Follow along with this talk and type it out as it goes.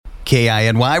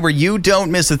KINY, where you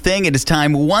don't miss a thing. It is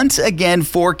time once again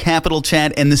for Capital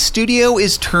Chat, and the studio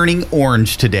is turning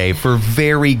orange today for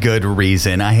very good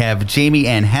reason. I have Jamie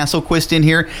Ann Hasselquist in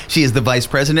here. She is the Vice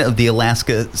President of the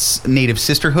Alaska Native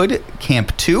Sisterhood,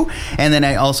 Camp 2. And then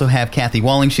I also have Kathy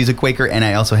Walling. She's a Quaker. And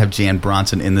I also have Jan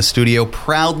Bronson in the studio,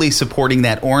 proudly supporting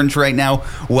that orange right now.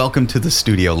 Welcome to the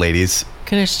studio, ladies.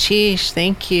 Goodness, sheesh,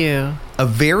 thank you. A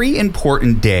very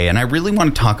important day, and I really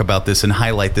want to talk about this and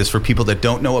highlight this for people that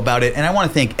don't know about it. And I want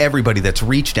to thank everybody that's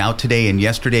reached out today and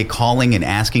yesterday calling and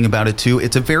asking about it too.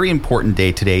 It's a very important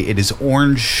day today. It is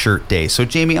Orange Shirt Day. So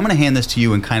Jamie, I'm going to hand this to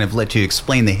you and kind of let you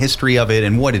explain the history of it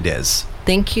and what it is.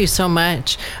 Thank you so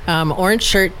much. Orange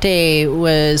Shirt Day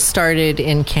was started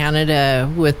in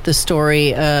Canada with the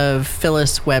story of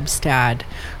Phyllis Webstad,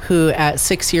 who at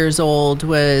 6 years old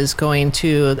was going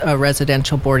to a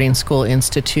residential boarding school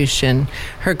institution.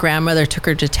 Her grandmother took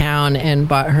her to town and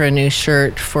bought her a new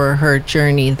shirt for her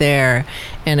journey there,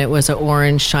 and it was an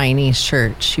orange shiny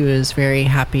shirt. She was very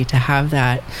happy to have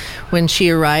that. When she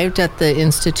arrived at the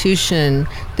institution,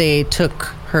 they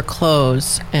took her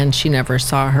clothes, and she never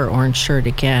saw her orange shirt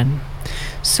again.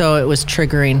 So it was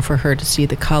triggering for her to see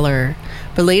the color.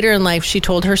 But later in life, she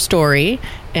told her story,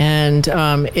 and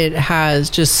it has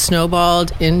just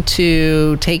snowballed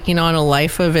into taking on a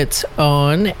life of its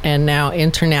own. And now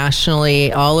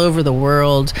internationally, all over the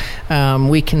world,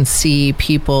 we can see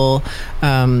people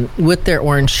with their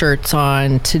orange shirts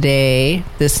on today,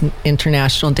 this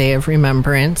International Day of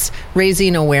Remembrance,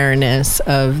 raising awareness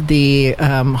of the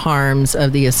harms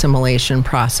of the assimilation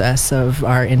process of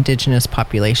our indigenous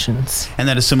populations. And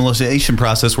that assimilation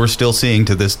process we're still seeing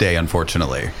to this day, unfortunately.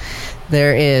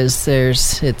 It's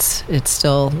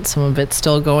still, some of it's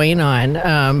still going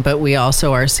on, but we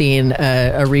also are seeing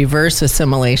a reverse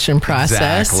assimilation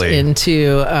process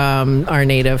into our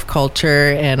native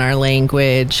culture and our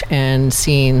language, and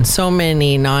seeing so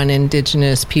many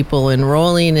non-Indigenous people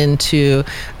enrolling into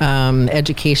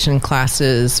education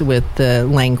classes with the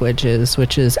languages,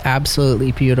 which is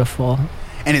absolutely beautiful.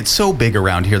 And it's so big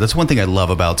around here. That's one thing I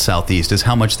love about Southeast, is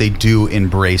how much they do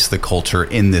embrace the culture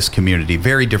in this community.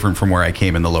 Very different from where I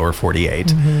came in the lower 48.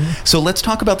 Mm-hmm. So let's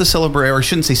talk about the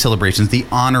celebrations, the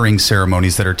honoring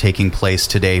ceremonies that are taking place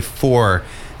today for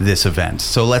this event.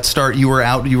 So let's start. You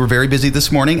were very busy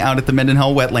this morning out at the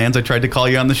Mendenhall Wetlands. I tried to call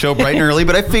you on the show bright and early,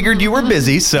 but I figured you were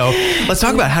busy. So let's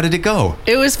talk about, how did it go?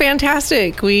 It was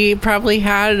fantastic. We probably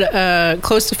had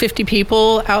close to 50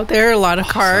 people out there, a lot of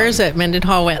cars at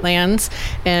Mendenhall Wetlands,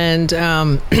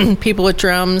 and people with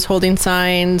drums, holding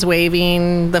signs,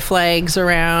 waving the flags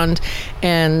around.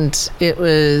 And it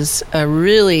was a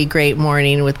really great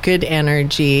morning with good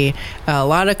energy. A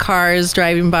lot of cars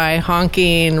driving by,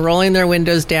 honking, rolling their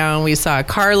windows down. We saw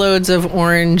carloads of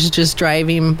orange just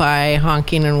driving by,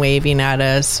 honking and waving at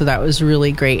us. So that was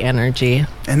really great energy.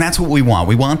 And that's what we want.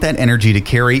 We want that energy to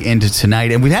carry into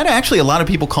tonight. And we've had actually a lot of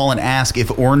people call and ask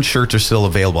if orange shirts are still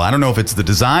available. I don't know if it's the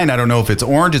design. I don't know if it's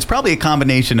orange. It's probably a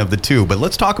combination of the two. But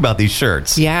let's talk about these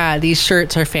shirts. Yeah, these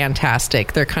shirts are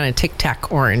fantastic. They're kind of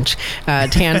tic-tac orange,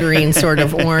 tangerine sort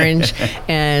of orange.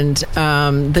 And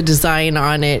the design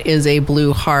on it is a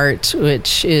blue heart,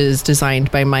 which is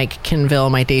designed by Mike Kinville,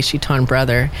 my Deshiton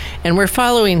brother. And we're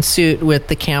following suit with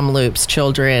the Kamloops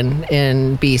children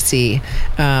in BC,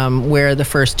 where the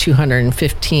first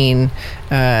 215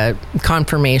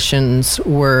 confirmations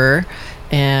were.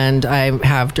 And I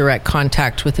have direct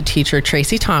contact with the teacher,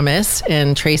 Tracy Thomas,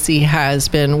 and Tracy has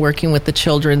been working with the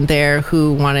children there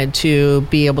who wanted to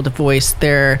be able to voice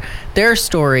their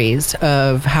stories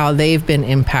of how they've been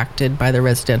impacted by the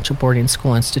residential boarding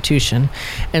school institution.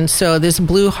 And so this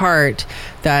blue heart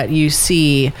that you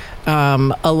see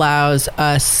allows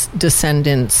us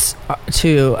descendants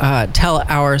to tell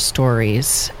our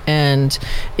stories. And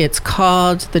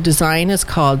the design is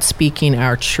called Speaking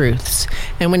Our Truths.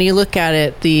 And when you look at it,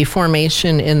 the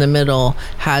formation in the middle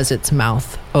has its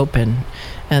mouth open.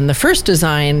 And the first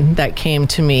design that came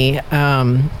to me,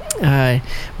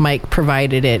 Mike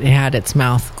provided it. It had its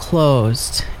mouth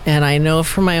closed. And I know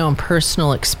from my own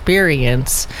personal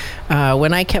experience,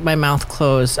 when I kept my mouth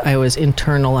closed, I was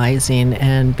internalizing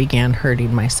and began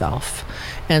hurting myself.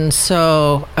 And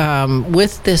so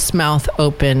with this mouth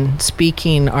open,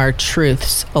 speaking our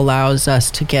truths allows us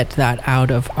to get that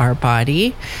out of our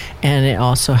body. And it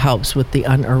also helps with the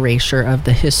unerasure of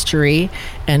the history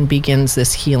and begins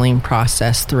this healing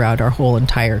process throughout our whole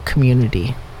entire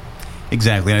community.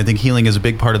 Exactly, and I think healing is a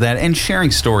big part of that, and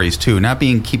sharing stories too, not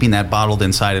keeping that bottled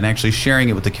inside and actually sharing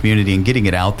it with the community and getting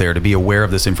it out there to be aware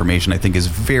of this information, I think is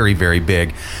very, very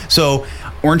big. So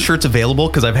orange shirts available?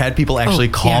 Because I've had people actually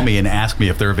call me and ask me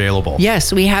if they're available.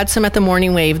 Yes, we had some at the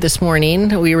Morning Wave this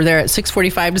morning. We were there at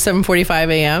 6:45 to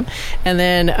 7:45 a.m. And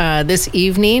then this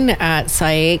evening at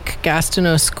Saik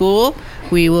Gastineau School,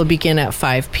 we will begin at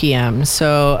 5 p.m.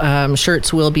 So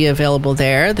shirts will be available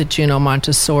there. The Juno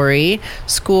Montessori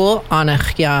School,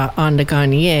 Anachia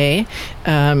Andaganye,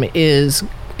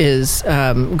 is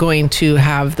going to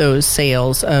have those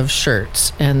sales of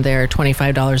shirts, and they're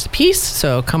 $25 a piece.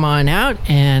 So come on out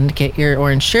and get your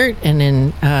orange shirt,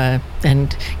 and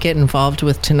get involved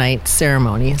with tonight's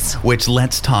ceremonies. Which,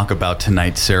 let's talk about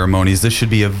tonight's ceremonies. This should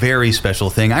be a very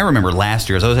special thing. I remember last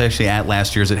year's. I was actually at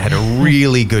last year's. It had a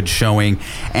really good showing,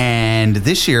 and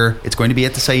this year it's going to be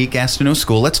at the Saik Gastineau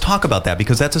School. Let's talk about that,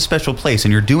 because that's a special place,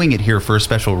 and you're doing it here for a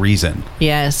special reason.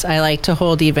 Yes, I like to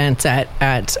hold events at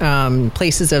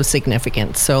places of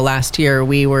significance. So last year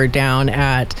we were down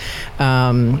at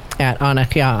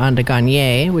Anakia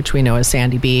Andaganye, which we know as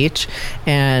Sandy Beach,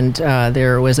 and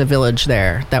there was a village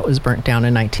there that was burnt down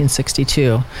in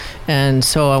 1962. And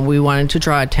so we wanted to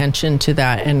draw attention to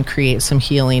that and create some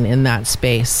healing in that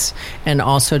space, and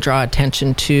also draw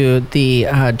attention to the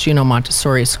Juno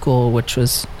Montessori School, which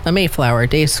was a Mayflower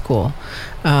day school.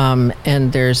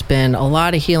 And there's been a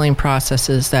lot of healing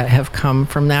processes that have come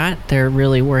from that. They're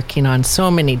really working on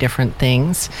so many different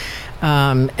things.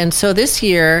 And so this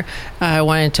year, I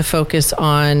wanted to focus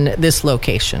on this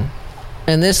location.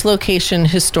 And this location,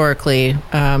 historically,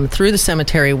 through the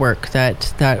cemetery work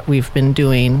that we've been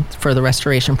doing for the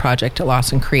restoration project at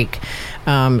Lawson Creek,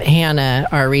 Hannah,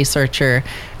 our researcher,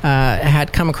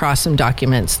 had come across some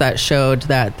documents that showed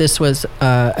that this was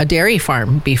a dairy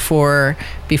farm before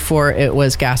it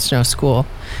was Gastineau School.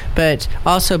 But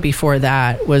also before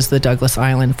that was the Douglas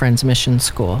Island Friends Mission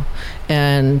School.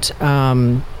 And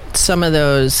some of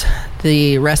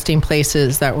the resting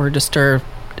places that were disturbed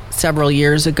several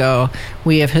years ago,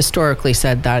 we have historically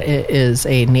said that it is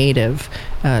a native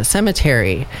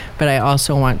cemetery, but I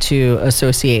also want to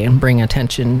associate and bring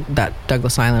attention that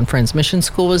Douglas Island Friends Mission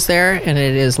School was there, and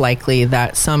it is likely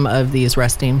that some of these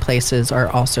resting places are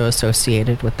also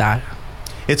associated with that.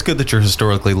 It's good that you're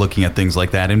historically looking at things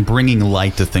like that and bringing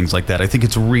light to things like that. I think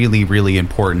it's really, really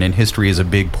important, and history is a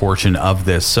big portion of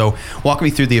this. So walk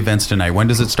me through the events tonight. When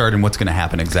does it start, and what's going to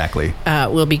happen exactly?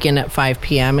 We'll begin at 5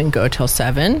 p.m. and go till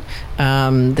 7.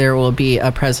 There will be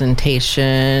a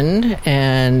presentation,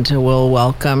 and we'll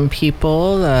welcome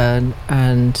people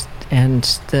and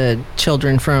the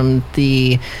children from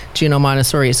the Juno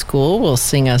Montessori School will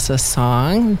sing us a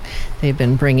song. They've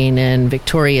been bringing in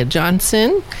Victoria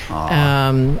Johnson,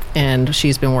 and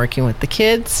she's been working with the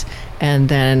kids. And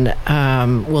then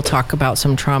we'll talk about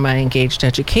some trauma-engaged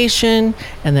education.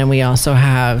 And then we also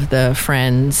have the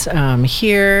friends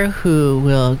here who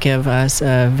will give us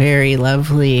a very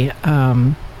lovely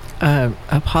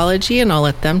apology, and I'll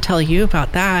let them tell you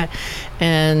about that.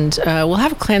 And we'll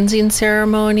have a cleansing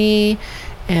ceremony,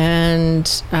 and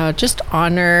just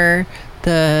honor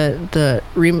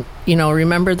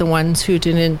remember the ones who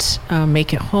didn't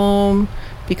make it home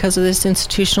because of this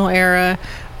institutional era,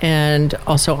 and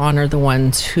also honor the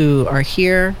ones who are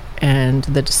here and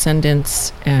the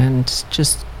descendants, and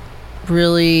just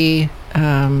really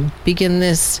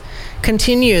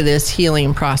continue this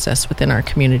healing process within our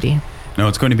community. No,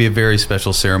 it's going to be a very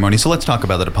special ceremony. So let's talk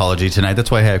about that apology tonight.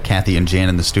 That's why I have Kathy and Jan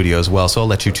in the studio as well. So I'll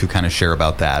let you two kind of share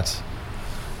about that.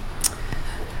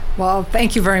 Well,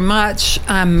 thank you very much.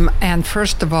 And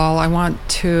first of all, I want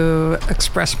to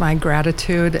express my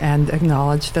gratitude and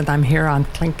acknowledge that I'm here on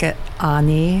Tlingit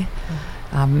Ani,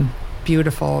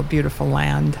 beautiful, beautiful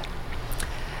land,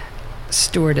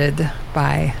 stewarded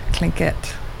by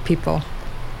Tlingit people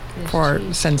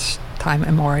since time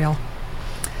immemorial.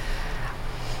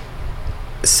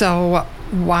 So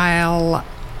while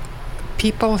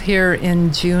people here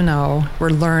in Juneau were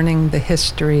learning the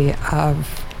history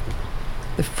of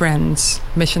the Friends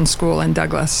Mission School in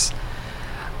Douglas,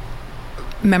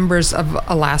 members of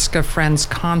Alaska Friends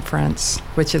Conference,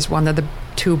 which is one of the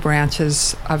two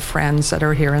branches of Friends that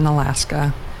are here in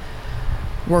Alaska,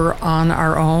 were on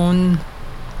our own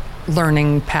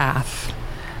learning path,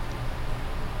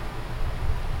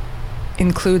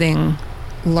 including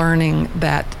learning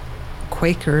that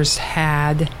Quakers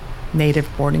had native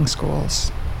boarding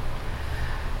schools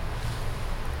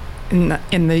in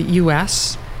the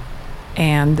U.S.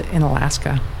 and in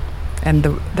Alaska. And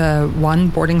the one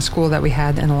boarding school that we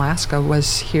had in Alaska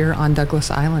was here on Douglas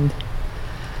Island.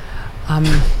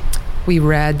 We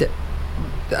read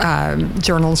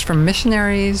journals from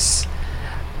missionaries.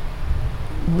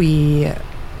 We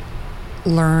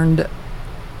learned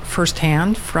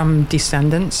firsthand from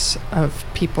descendants of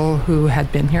people who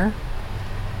had been here.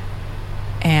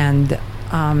 And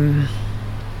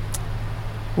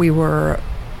we were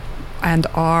and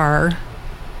are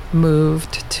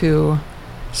moved to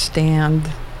stand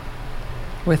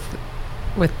with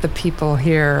the people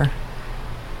here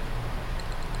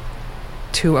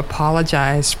to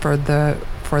apologize for the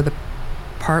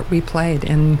part we played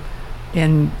in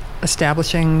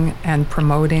establishing and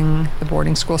promoting the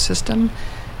boarding school system,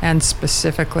 and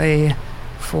specifically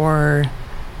for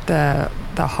the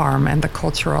harm and the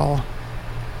cultural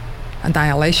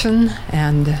annihilation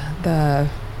and the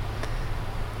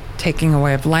taking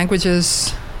away of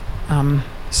languages,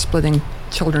 splitting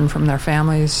children from their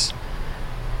families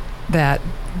that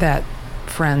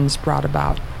Friends brought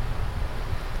about.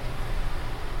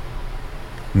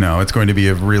 No, it's going to be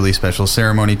a really special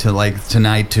ceremony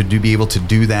tonight. To be able to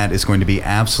do that is going to be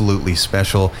absolutely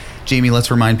special. Jamie,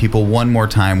 let's remind people one more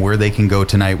time where they can go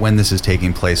tonight, when this is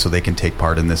taking place, so they can take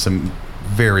part in this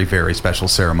very, very special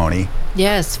ceremony.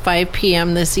 Yes, 5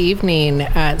 p.m. this evening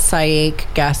at Syake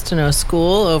Gastineau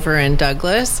School over in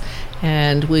Douglas.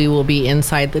 And we will be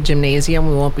inside the gymnasium.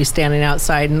 We won't be standing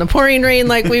outside in the pouring rain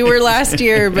like we were last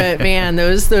year. But man,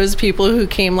 those people who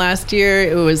came last year,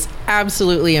 it was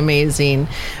absolutely amazing.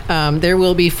 There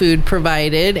will be food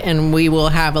provided, and we will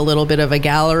have a little bit of a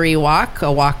gallery walk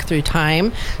through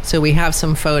time. So we have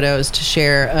some photos to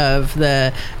share of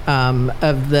the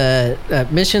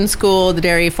mission school, the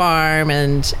dairy farm,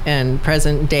 and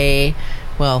present day.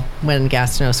 Well, when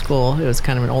Gastineau School, it was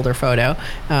kind of an older photo,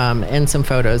 and some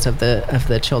photos of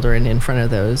the children in front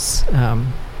of those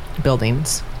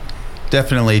buildings.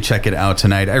 Definitely check it out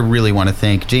tonight. I really want to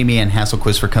thank Jamie Ann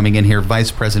Hasselquist for coming in here, Vice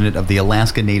President of the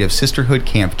Alaska Native Sisterhood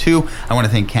Camp 2. I want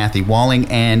to thank Kathy Walling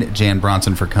and Jan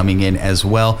Bronson for coming in as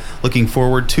well. Looking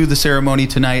forward to the ceremony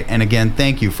tonight. And again,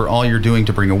 thank you for all you're doing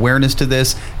to bring awareness to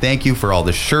this. Thank you for all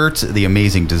the shirts, the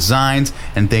amazing designs,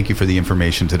 and thank you for the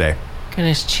information today.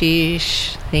 Goodness,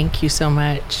 Cheesh, thank you so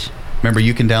much. Remember,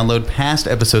 you can download past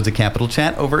episodes of Capital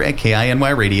Chat over at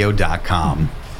KINYradio.com.